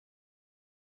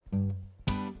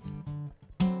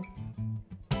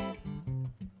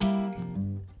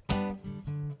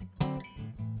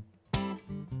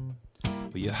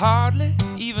but you hardly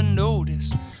even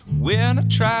notice when I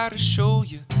try to show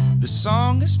you the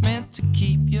song is meant to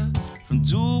keep you from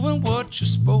doing what you're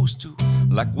supposed to,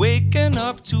 like waking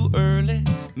up too early.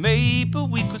 Maybe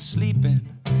we could sleep in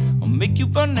or make you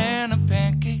banana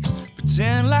pancakes,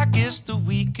 pretend like it's the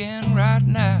weekend right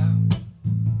now,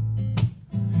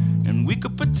 and we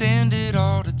could pretend it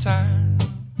all the time.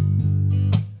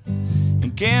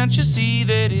 And can't you see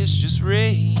that it's just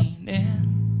raining?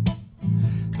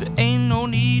 There ain't no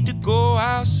need to go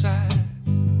outside.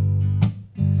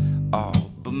 Oh,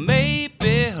 but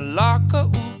maybe like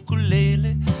a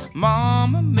ukulele,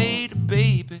 mama made a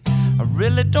baby. I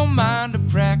really don't mind the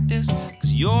practice,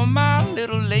 'cause you're my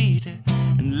little lady.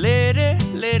 And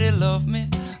lady, love me,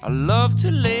 I love to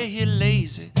lay here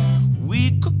lazy.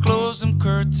 We could close them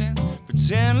curtains,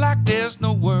 pretend like there's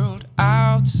no world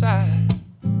outside,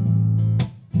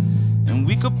 and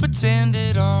we could pretend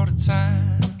it all the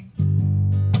time.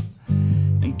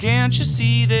 And can't you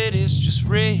see that it's just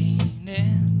raining?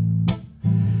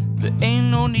 There ain't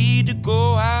no need to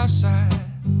go outside.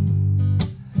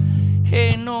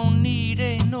 Ain't no need,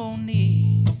 ain't no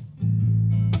need.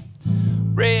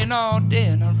 Rain all day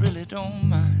and I really don't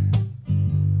mind.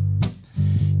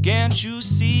 Can't you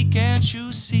see, can't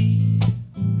you see?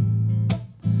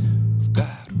 We've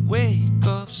got to wake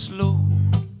up slow.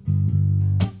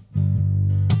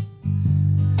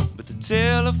 But the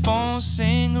telephone's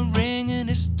singing, ringing,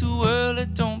 it's too early,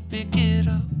 don't pick it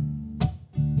up.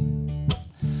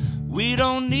 We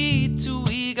don't need to,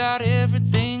 we got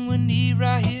everything we need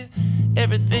right here.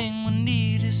 Everything we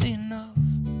need is enough.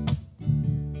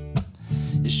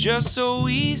 It's just so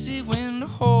easy when the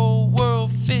whole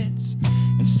world fits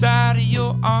inside of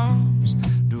your arms.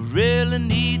 Do really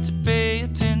need to pay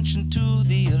attention to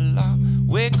the alarm.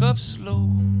 Wake up slow.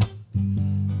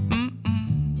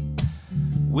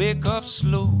 Wake up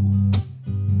slow.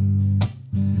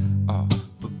 Oh,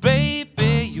 but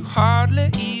baby, you hardly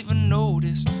even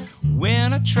notice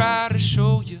when I try to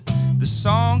show you the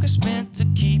song is meant to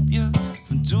keep you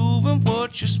from doing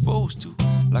what you're supposed to,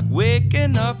 like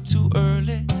waking up too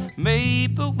early.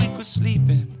 Maybe we could sleep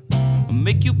in or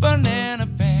make you banana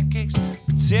pancakes,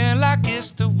 pretend like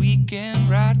it's the weekend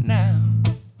right now,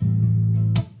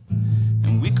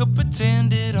 and we could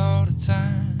pretend it all the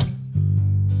time.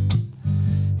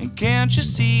 And can't you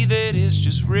see that it's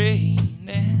just raining?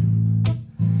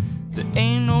 There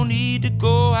ain't no need to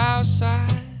go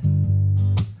outside.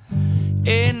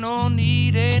 Ain't no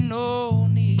need, ain't no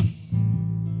need.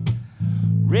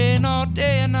 Rain all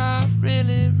day and I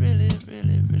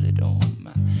really don't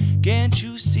mind. Can't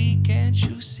you see, can't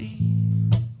you see?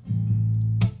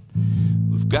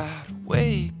 We've got to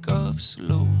wake up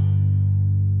slow.